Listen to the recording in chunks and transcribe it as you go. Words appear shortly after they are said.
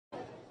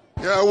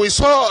Yeah, we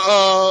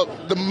saw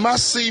the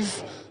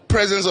massive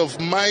presence of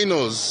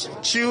minors,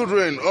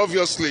 children,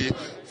 obviously,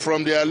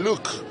 from their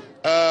look,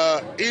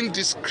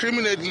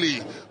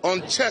 indiscriminately,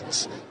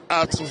 unchecked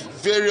at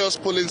various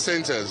polling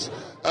centers.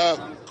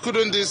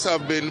 Couldn't this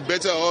have been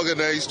better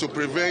organized to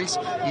prevent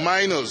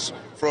minors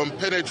from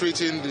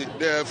penetrating,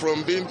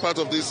 from being part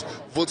of this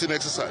voting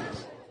exercise?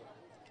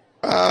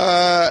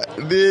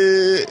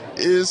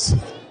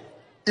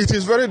 It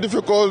is very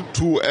difficult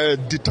to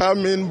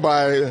determine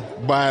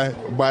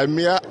by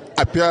mere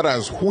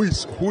appearance who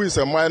is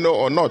a minor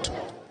or not.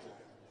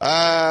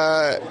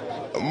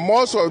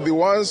 Most of the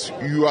ones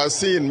you are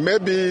seeing,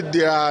 maybe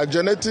their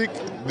genetic,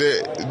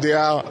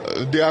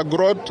 their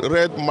growth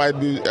rate might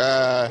be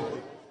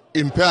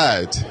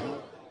impaired.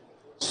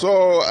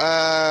 So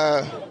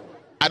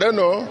I don't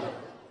know.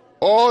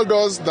 All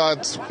those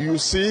that you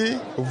see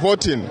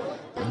voting,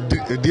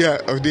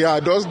 they are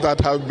those that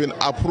have been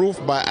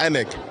approved by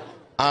INEC,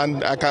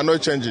 and I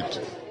cannot change it.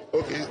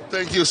 Okay,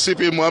 thank you,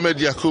 CP Mohammed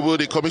Yakubu,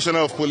 the Commissioner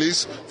of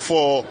Police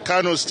for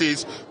Kano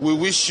State. We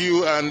wish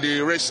you and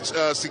the rest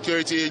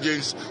security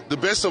agents the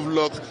best of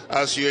luck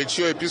as you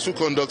ensure a peaceful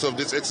conduct of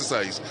this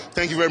exercise.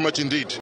 Thank you very much indeed.